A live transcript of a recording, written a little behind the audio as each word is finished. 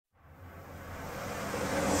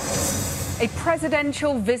A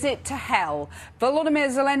presidential visit to hell. Volodymyr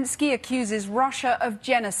Zelensky accuses Russia of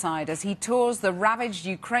genocide as he tours the ravaged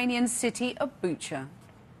Ukrainian city of Bucha.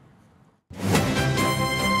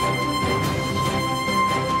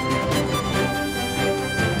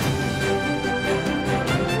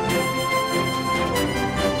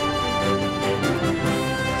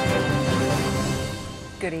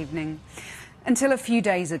 Good evening. Until a few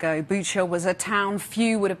days ago, Bucha was a town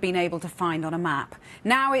few would have been able to find on a map.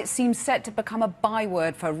 Now it seems set to become a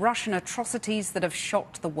byword for Russian atrocities that have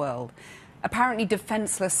shocked the world. Apparently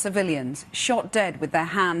defenseless civilians shot dead with their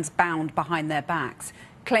hands bound behind their backs.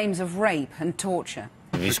 Claims of rape and torture.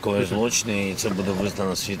 These are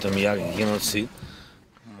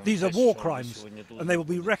war crimes, and they will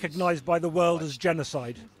be recognised by the world as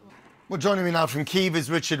genocide. Well, joining me now from Kyiv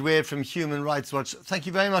is Richard Weir from Human Rights Watch. Thank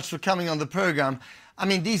you very much for coming on the programme. I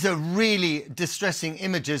mean, these are really distressing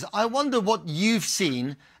images. I wonder what you've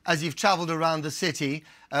seen as you've travelled around the city,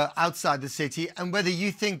 outside the city, and whether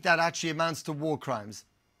you think that actually amounts to war crimes.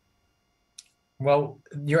 Well,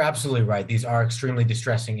 you're absolutely right. These are extremely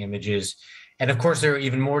distressing images. And of course, they're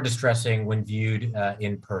even more distressing when viewed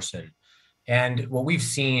in person. And what we've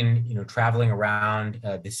seen, traveling around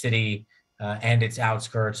the city, and its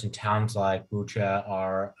outskirts in towns like Bucha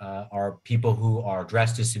are people who are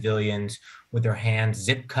dressed as civilians with their hands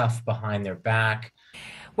zip-cuffed behind their back.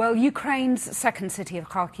 Well, Ukraine's second city of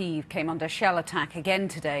Kharkiv came under shell attack again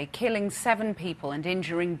today, killing 7 people and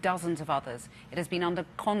injuring dozens of others. It has been under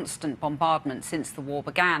constant bombardment since the war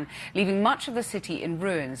began, leaving much of the city in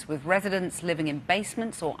ruins, with residents living in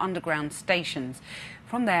basements or underground stations.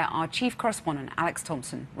 From there, our chief correspondent, Alex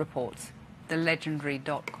Thompson, reports.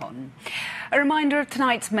 TheLegendary.com. A reminder of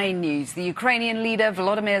tonight's main news. The Ukrainian leader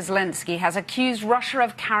Volodymyr Zelensky has accused Russia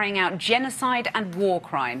of carrying out genocide and war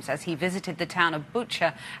crimes as he visited the town of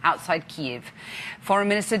Bucha outside Kyiv. Foreign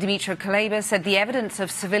Minister Dmytro Kuleba said the evidence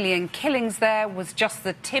of civilian killings there was just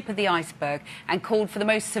the tip of the iceberg and called for the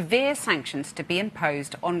most severe sanctions to be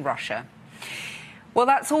imposed on Russia. Well,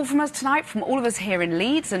 that's all from us tonight. From all of us here in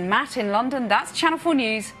Leeds and Matt in London, that's Channel 4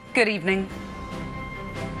 News. Good evening.